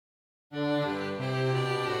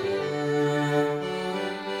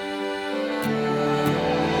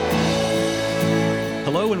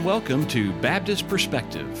welcome to Baptist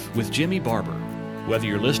Perspective with Jimmy Barber. Whether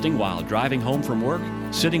you're listening while driving home from work,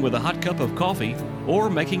 sitting with a hot cup of coffee, or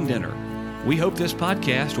making dinner, we hope this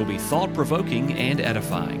podcast will be thought-provoking and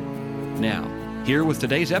edifying. Now, here with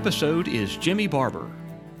today's episode is Jimmy Barber.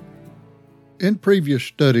 In previous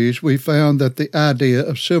studies, we found that the idea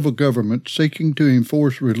of civil government seeking to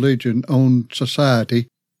enforce religion on society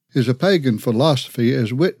is a pagan philosophy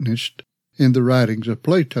as witnessed in the writings of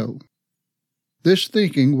Plato. This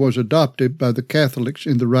thinking was adopted by the Catholics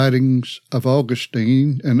in the writings of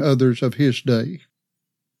Augustine and others of his day.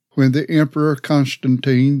 When the Emperor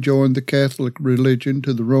Constantine joined the Catholic religion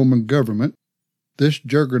to the Roman government, this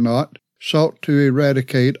juggernaut sought to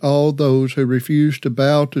eradicate all those who refused to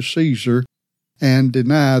bow to Caesar and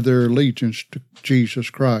deny their allegiance to Jesus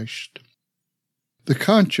Christ. The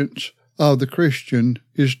conscience of the Christian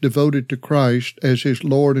is devoted to Christ as his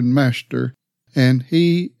Lord and Master, and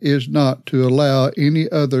he is not to allow any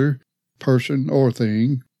other person or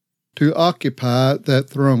thing to occupy that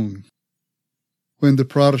throne. When the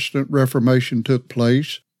Protestant Reformation took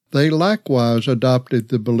place, they likewise adopted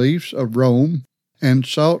the beliefs of Rome and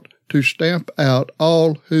sought to stamp out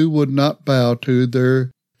all who would not bow to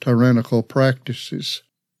their tyrannical practices.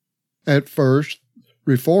 At first,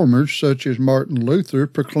 reformers such as Martin Luther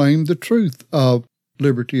proclaimed the truth of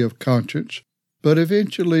liberty of conscience, but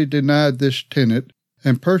eventually denied this tenet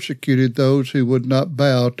and persecuted those who would not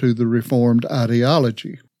bow to the Reformed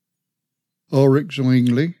ideology. Ulrich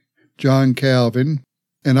Zwingli, John Calvin,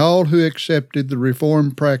 and all who accepted the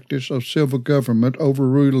Reformed practice of civil government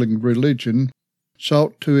overruling religion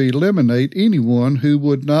sought to eliminate anyone who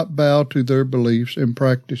would not bow to their beliefs and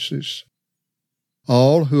practices.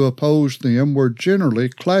 All who opposed them were generally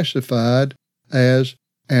classified as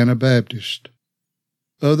Anabaptist.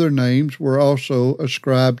 Other names were also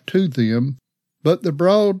ascribed to them, but the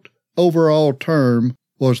broad overall term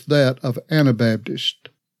was that of Anabaptist.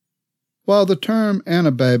 While the term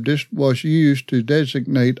Anabaptist was used to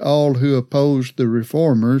designate all who opposed the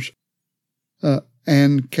Reformers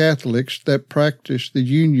and Catholics that practiced the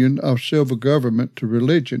union of civil government to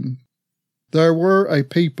religion, there were a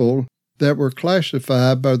people that were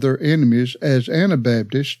classified by their enemies as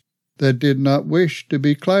Anabaptists that did not wish to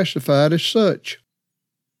be classified as such.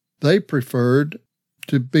 They preferred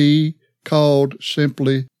to be called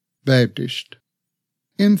simply Baptist.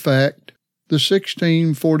 In fact, the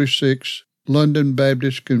 1646 London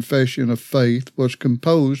Baptist Confession of Faith was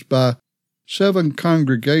composed by 7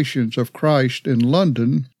 congregations of Christ in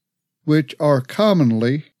London, which are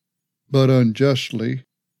commonly, but unjustly,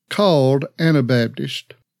 called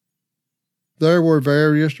Anabaptist. There were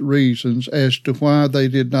various reasons as to why they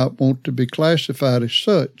did not want to be classified as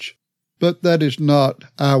such, but that is not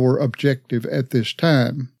our objective at this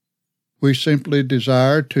time. We simply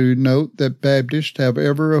desire to note that Baptists have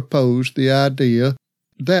ever opposed the idea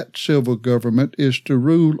that civil government is to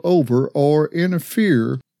rule over or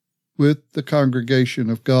interfere with the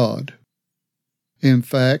congregation of God. In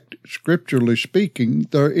fact, scripturally speaking,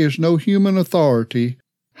 there is no human authority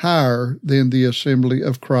higher than the assembly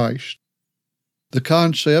of Christ. The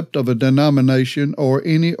concept of a denomination or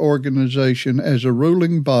any organization as a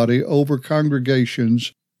ruling body over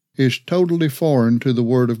congregations is totally foreign to the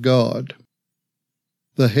Word of God.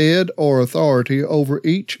 The head or authority over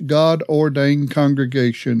each God-ordained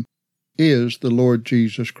congregation is the Lord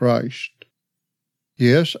Jesus Christ.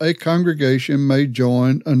 Yes, a congregation may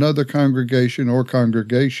join another congregation or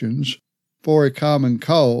congregations for a common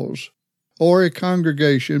cause, or a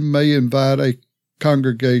congregation may invite a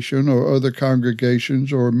congregation or other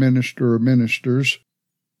congregations or minister or ministers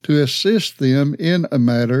to assist them in a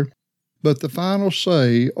matter, but the final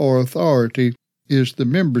say or authority is the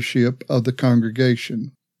membership of the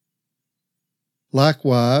congregation.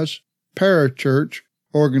 Likewise, parachurch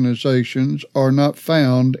organizations are not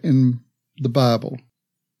found in the Bible.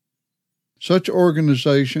 Such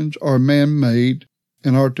organizations are man-made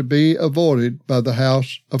and are to be avoided by the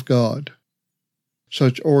house of God.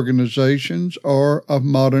 Such organizations are of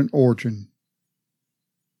modern origin.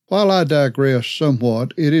 While I digress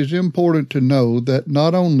somewhat, it is important to know that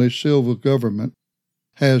not only civil government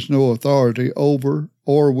has no authority over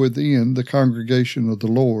or within the congregation of the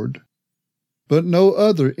Lord, but no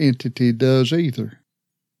other entity does either.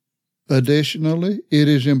 Additionally, it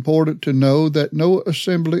is important to know that no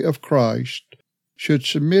assembly of Christ should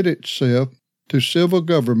submit itself to civil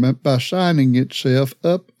government by signing itself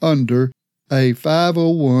up under a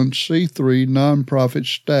 501c3 nonprofit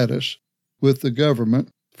status with the government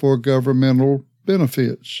for governmental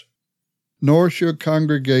benefits. Nor should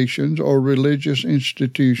congregations or religious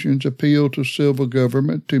institutions appeal to civil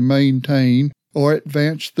government to maintain or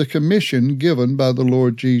advance the commission given by the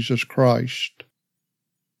Lord Jesus Christ.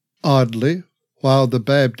 Oddly, while the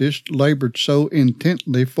Baptists labored so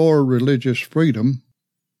intently for religious freedom,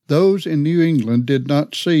 those in New England did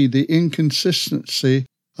not see the inconsistency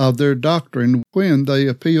of their doctrine when they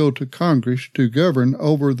appealed to Congress to govern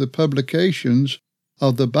over the publications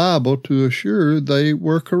of the Bible to assure they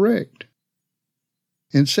were correct.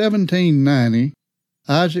 In 1790,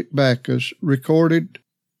 Isaac Backus recorded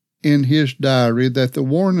in his diary that the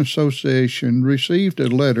Warren Association received a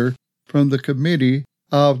letter from the Committee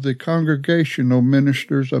of the Congregational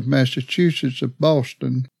Ministers of Massachusetts of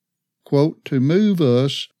Boston, quote, to move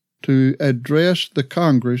us to address the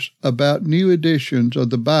Congress about new editions of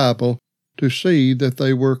the Bible to see that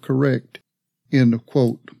they were correct, end of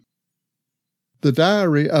quote. The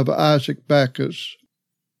Diary of Isaac Backus,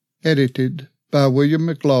 edited by William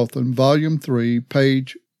McLaughlin, Volume 3,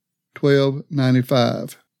 page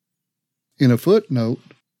 1295. In a footnote,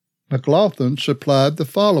 McLaughlin supplied the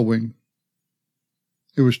following.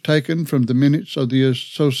 It was taken from the minutes of the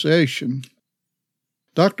association.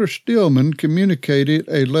 Dr. Stillman communicated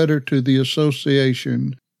a letter to the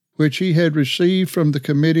association which he had received from the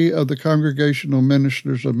Committee of the Congregational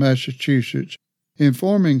Ministers of Massachusetts,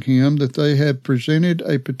 informing him that they had presented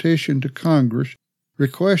a petition to Congress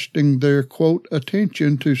requesting their, quote,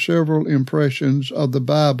 attention to several impressions of the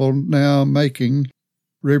Bible now making,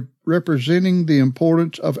 representing the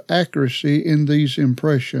importance of accuracy in these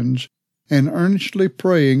impressions, and earnestly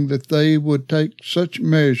praying that they would take such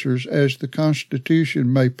measures as the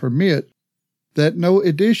Constitution may permit, that no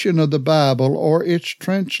edition of the Bible or its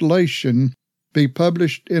translation be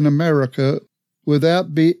published in America without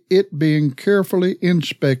it being carefully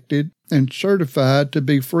inspected and certified to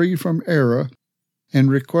be free from error, and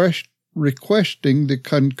requesting the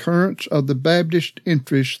concurrence of the Baptist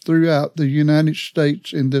interests throughout the United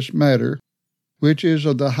States in this matter, which is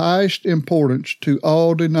of the highest importance to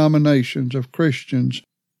all denominations of Christians,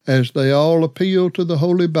 as they all appeal to the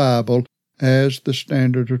Holy Bible as the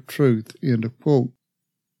standard of truth, end of quote.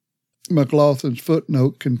 McLaughlin's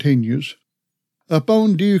footnote continues,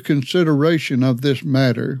 upon due consideration of this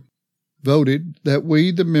matter, voted that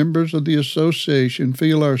we, the members of the association,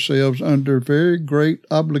 feel ourselves under very great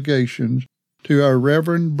obligations to our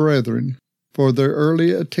reverend brethren for their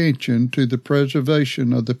early attention to the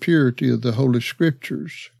preservation of the purity of the Holy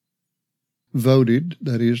Scriptures. Voted,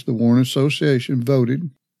 that is, the Warren Association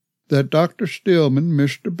voted, that Dr. Stillman,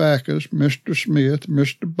 Mr. Backus, Mr. Smith,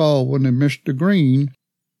 Mr. Baldwin, and Mr. Green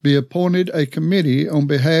be appointed a committee on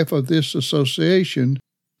behalf of this association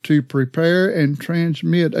to prepare and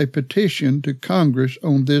transmit a petition to Congress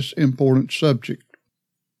on this important subject.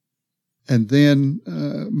 And then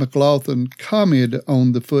McLaughlin commented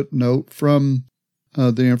on the footnote from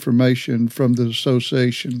the information from the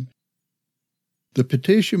association. The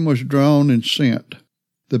petition was drawn and sent,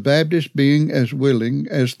 the Baptists being as willing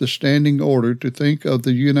as the standing order to think of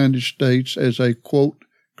the United States as a, quote,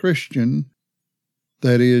 Christian,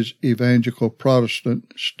 that is, evangelical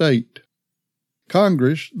Protestant, state.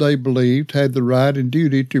 Congress, they believed, had the right and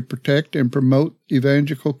duty to protect and promote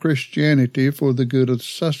evangelical Christianity for the good of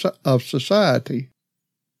society,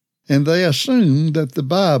 and they assumed that the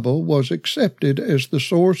Bible was accepted as the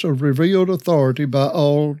source of revealed authority by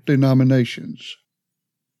all denominations.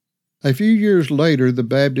 A few years later, the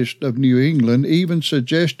Baptists of New England even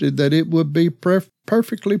suggested that it would be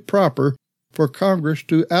perfectly proper for Congress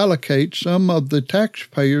to allocate some of the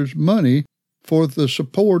taxpayers' money for the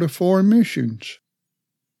support of foreign missions.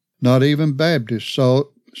 Not even Backus saw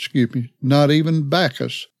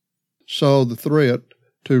the threat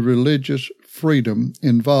to religious freedom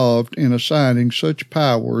involved in assigning such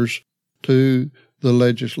powers to the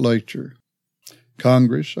legislature.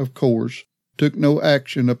 Congress, of course, took no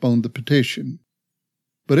action upon the petition.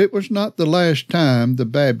 But it was not the last time the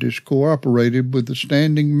Baptists cooperated with the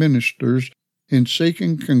standing ministers in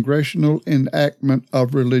seeking congressional enactment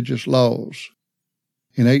of religious laws.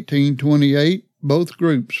 In 1828, both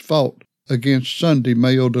groups fought against Sunday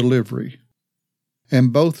mail delivery,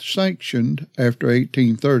 and both sanctioned, after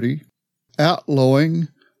 1830, outlawing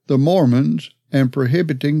the Mormons and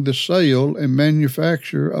prohibiting the sale and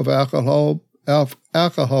manufacture of alcoholic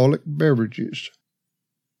beverages.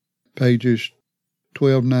 Pages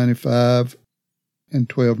 1295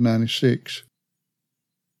 and 1296.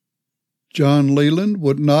 John Leland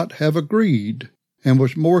would not have agreed and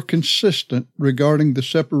was more consistent regarding the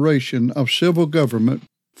separation of civil government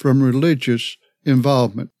from religious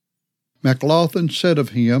involvement. McLaughlin said of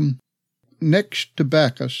him, next to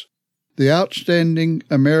Backus, the outstanding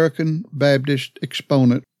American Baptist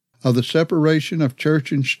exponent of the separation of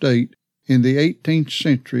church and state in the 18th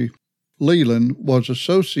century, Leland was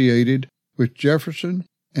associated with Jefferson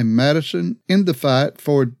and Madison in the fight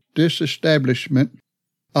for disestablishment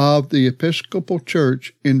of the Episcopal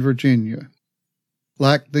Church in Virginia.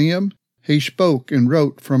 Like them, he spoke and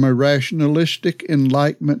wrote from a rationalistic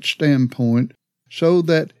Enlightenment standpoint, so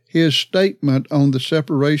that his statement on the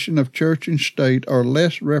separation of church and state are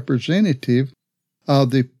less representative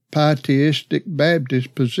of the pietistic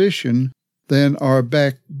Baptist position than are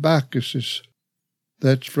Bacchus's.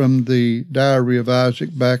 That's from the Diary of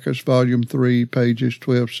Isaac Bacchus, Volume 3, pages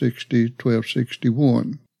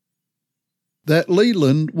 1260-1261. That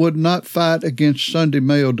Leland would not fight against Sunday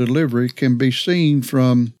mail delivery can be seen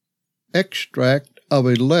from extract of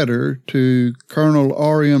a letter to Colonel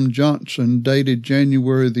R.M. Johnson dated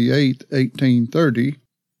January the 8th, 1830,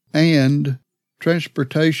 and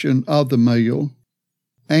transportation of the mail,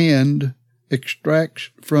 and extracts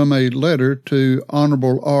from a letter to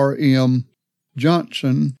Honorable R.M.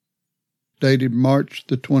 Johnson dated March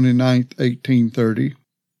the 29th, 1830,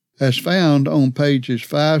 as found on pages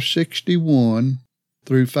 561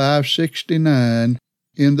 through 569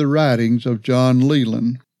 in the writings of John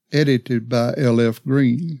Leland, edited by L.F.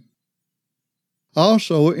 Green.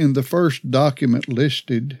 Also in the first document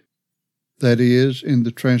listed, that is, in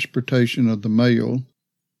the transportation of the mail,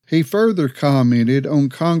 he further commented on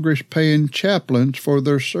Congress paying chaplains for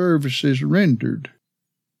their services rendered.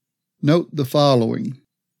 Note the following.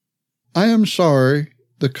 I am sorry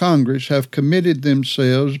the Congress have committed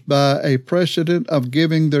themselves by a precedent of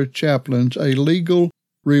giving their chaplains a legal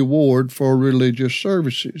reward for religious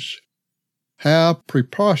services. How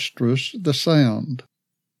preposterous the sound!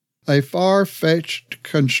 A far-fetched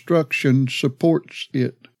construction supports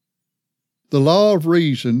it. The law of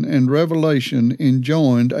reason and revelation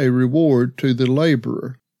enjoined a reward to the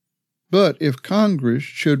laborer. But if Congress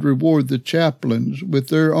should reward the chaplains with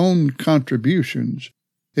their own contributions,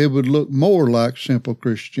 it would look more like simple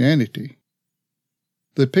Christianity.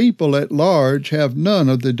 The people at large have none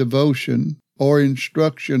of the devotion or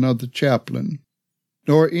instruction of the chaplain,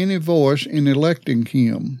 nor any voice in electing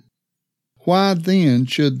him. Why then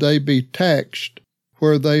should they be taxed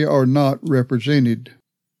where they are not represented?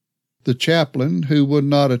 The chaplain who would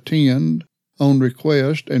not attend on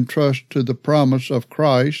request and trust to the promise of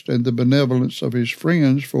Christ and the benevolence of his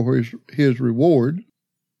friends for his reward,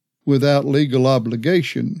 without legal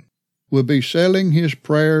obligation, will be selling his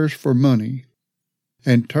prayers for money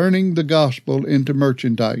and turning the gospel into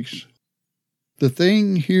merchandise. The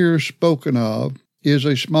thing here spoken of is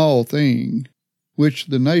a small thing, which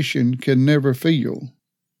the nation can never feel,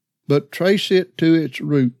 but trace it to its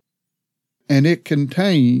root, and it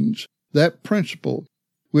contains that principle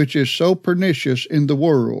which is so pernicious in the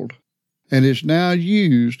world, and is now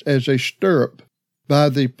used as a stirrup by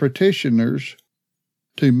the petitioners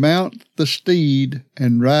to mount the steed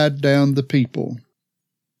and ride down the people.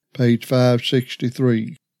 Page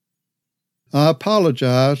 563. I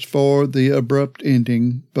apologize for the abrupt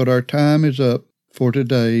ending, but our time is up for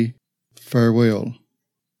today. Farewell.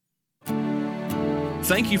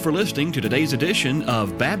 Thank you for listening to today's edition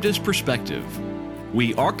of Baptist Perspective.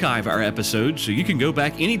 We archive our episodes so you can go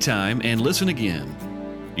back anytime and listen again.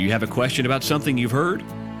 Do you have a question about something you've heard,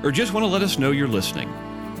 or just want to let us know you're listening?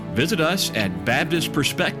 Visit us at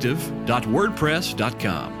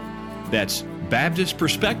baptistperspective.wordpress.com. That's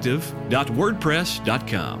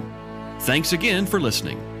baptistperspective.wordpress.com. Thanks again for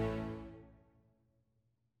listening.